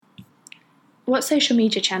What social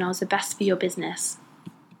media channels are best for your business?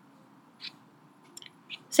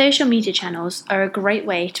 Social media channels are a great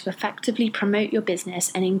way to effectively promote your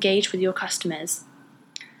business and engage with your customers.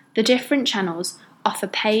 The different channels offer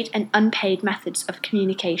paid and unpaid methods of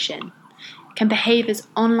communication, can behave as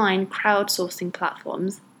online crowdsourcing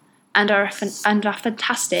platforms, and are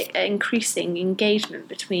fantastic at increasing engagement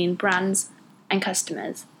between brands and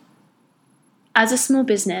customers. As a small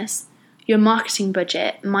business, your marketing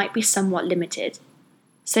budget might be somewhat limited.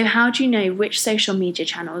 So how do you know which social media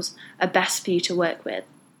channels are best for you to work with?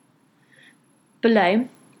 Below,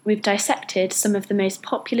 we've dissected some of the most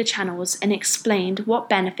popular channels and explained what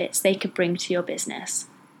benefits they could bring to your business.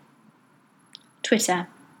 Twitter.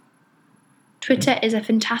 Twitter is a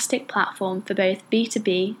fantastic platform for both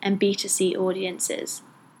B2B and B2C audiences.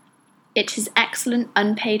 It has excellent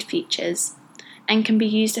unpaid features and can be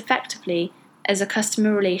used effectively as a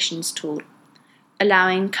customer relations tool,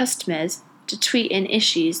 allowing customers to tweet in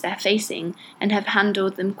issues they're facing and have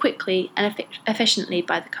handled them quickly and efficiently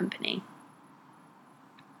by the company.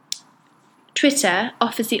 Twitter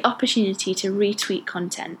offers the opportunity to retweet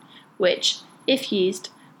content, which, if used,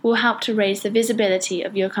 will help to raise the visibility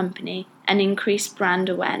of your company and increase brand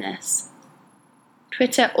awareness.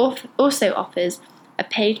 Twitter also offers a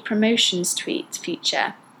paid promotions tweet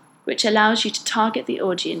feature, which allows you to target the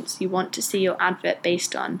audience you want to see your advert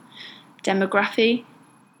based on, demography,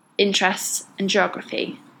 interests, and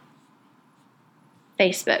geography.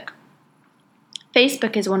 Facebook.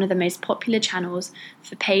 Facebook is one of the most popular channels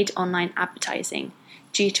for paid online advertising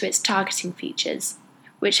due to its targeting features,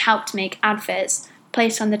 which help to make adverts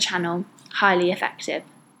placed on the channel highly effective.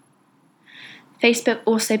 Facebook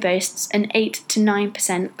also boasts an 8 to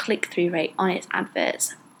 9% click-through rate on its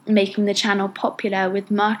adverts, making the channel popular with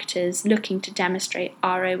marketers looking to demonstrate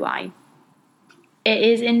ROI. It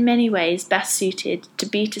is in many ways best suited to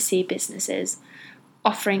B2C businesses,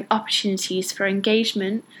 offering opportunities for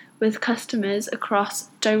engagement with customers across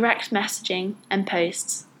direct messaging and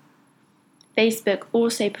posts. Facebook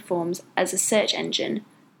also performs as a search engine,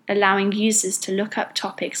 allowing users to look up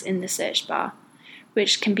topics in the search bar,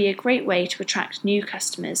 which can be a great way to attract new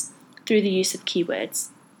customers through the use of keywords.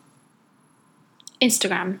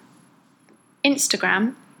 Instagram.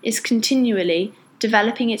 Instagram is continually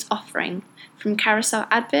developing its offering from carousel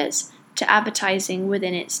adverts to advertising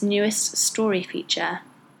within its newest story feature.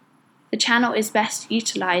 The channel is best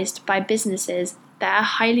utilized by businesses that are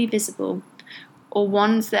highly visible or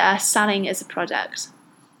ones that are selling as a product,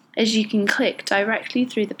 as you can click directly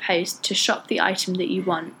through the post to shop the item that you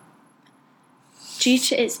want. Due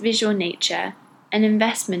to its visual nature, an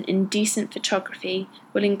investment in decent photography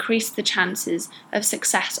will increase the chances of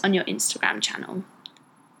success on your Instagram channel.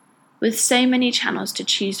 With so many channels to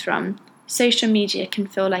choose from, social media can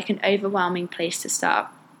feel like an overwhelming place to start.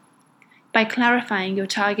 By clarifying your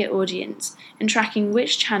target audience and tracking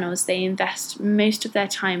which channels they invest most of their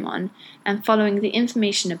time on and following the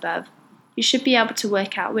information above, you should be able to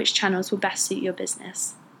work out which channels will best suit your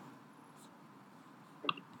business.